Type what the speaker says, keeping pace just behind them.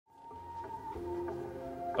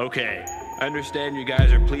Okay, I understand you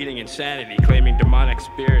guys are pleading insanity, claiming demonic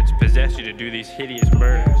spirits possess you to do these hideous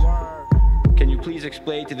murders. Can you please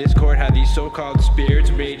explain to this court how these so-called spirits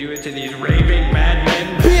made you into these raving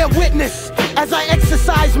madmen? Be a witness as I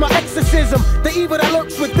exercise my exorcism. The evil that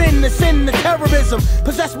lurks within, the sin, the terrorism.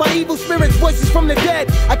 Possessed by evil spirits, voices from the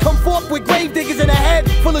dead. I come forth with gravediggaz in a head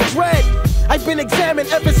full of dread. I've been examined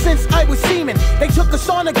ever since I was semen. They took a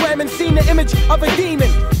sonogram and seen the image of a demon.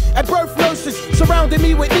 At birth, nurses surrounded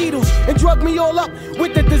me with needles and drugged me all up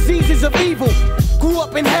with the diseases of evil. Grew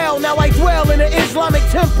up in hell, now I dwell in an Islamic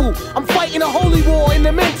temple. I'm fighting a holy war in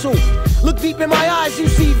the mental. Look deep in my eyes, you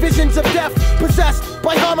see visions of death. Possessed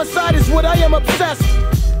by homicide is what I am obsessed.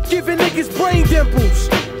 Giving niggas brain dimples,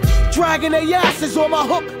 dragging their asses on my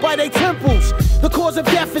hook by their temples. The cause of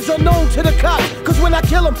death is unknown to the cops, cause when I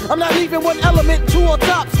kill him, I'm not leaving one element, two or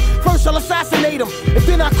tops. First I'll assassinate him, and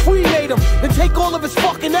then I cremate him. Then take all of his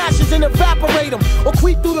fucking ashes and evaporate him. Or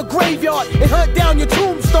creep through the graveyard and hunt down your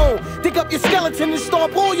tombstone. Dig up your skeleton and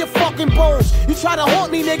stomp all your fucking bones. You try to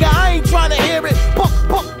haunt me, nigga, I ain't trying to hear it. Buck,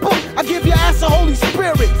 buck, buck, I give your ass a Holy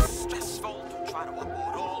Spirit. Stressful to try to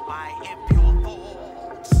avoid all my impure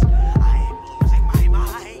thoughts. I am losing my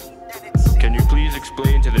mind, and it's... Can you please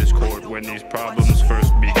explain to this court when these problems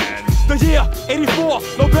first began? The year 84,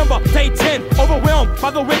 November, day 10. Overwhelmed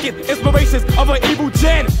by the wicked inspirations of an evil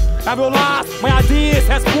gen. I realized my ideas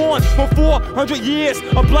has born for 400 years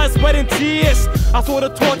of blood, sweat, and tears. I saw the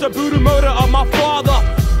torture, brutal murder of my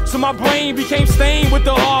father, so my brain became stained with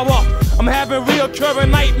the horror. I'm having reoccurring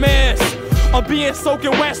nightmares of being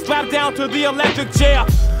soaking wet, strapped down to the electric chair.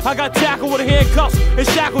 I got tackled with handcuffs and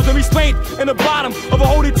shackles and restrained in the bottom of a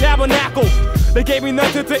holy tabernacle. They gave me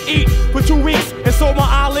nothing to eat for 2 weeks and sewed my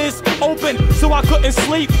eyelids open so I couldn't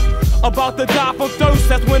sleep. About to die from thirst,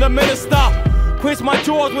 that's when the minister quenched my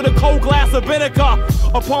jaws with a cold glass of vinegar.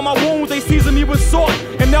 Upon my wounds they seasoned me with salt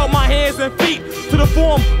and knelt my hands and feet to the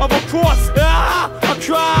form of a cross. I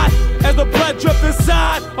cried as the blood dripped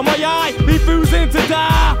inside of my eye, refusing to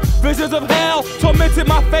die. Visions of hell tormented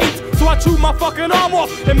my fate, so I chewed my fucking arm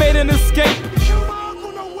off and made an escape.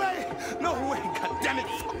 No way, goddammit.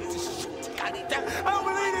 I don't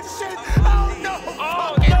believe this shit. Oh no.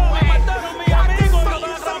 Oh no, me mataron mi amigo. Que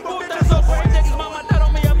la gran puta esos Gravediggaz me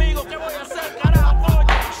mataron mi amigo. ¿Qué voy a hacer, carajo?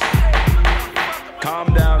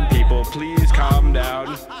 Calm down, people. Please calm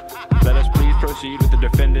down. Let us please proceed with the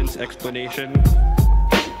defendant's explanation.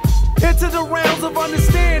 Into the realms of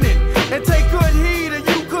understanding, and take good heed, and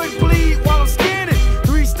you could bleed while I'm scanning.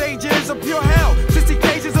 3 stages of pure hell, 60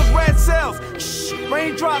 cages of red cells. Shh,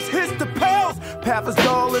 raindrops hit the pales. Path is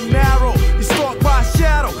dull and narrow. You stalked by a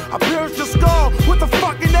shadow. I pierced your skull with a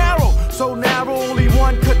fucking arrow. So narrow, only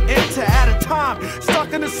one could enter at a time.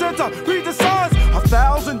 Stuck in the center, read the signs.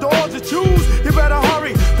 1,000 doors to choose. You better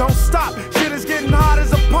hurry, don't stop. Shit is getting hot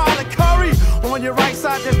as a pot of curry. On your right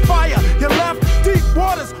side there's fire, your left deep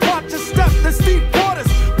waters. Watch your step, there's deep waters.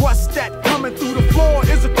 What's that coming through the floor?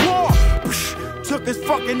 Is a claw. Psh, took his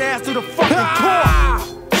fucking ass to the fucking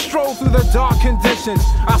core. Stroll through the dark conditions.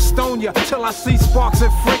 I stone you till I see sparks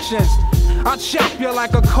and frictions. I chop you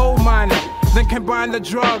like a coal miner, then combine the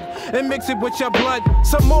drug and mix it with your blood.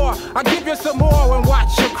 Some more, I give you some more and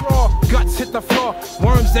watch you crawl. Guts hit the floor,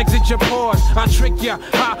 worms exit your pores. I trick you,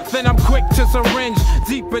 then I'm quick to syringe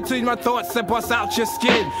deep between my thoughts and bust out your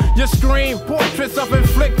skin. You scream, portraits of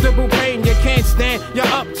inflictable pain. You can't stand, you're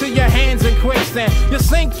up to your hands in quicksand. You're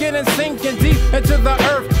sinking and sinking deep into the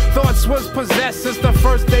earth. Thoughts was possessed since the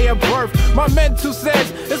first day of birth. My mental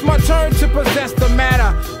says it's my turn to possess the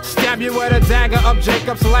matter. Stab you with a dagger up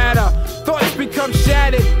Jacob's ladder. Thoughts become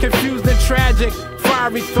shattered, confused and tragic.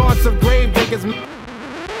 Fiery thoughts of gravediggaz.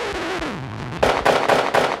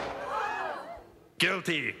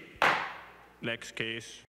 Guilty. Next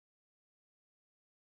case.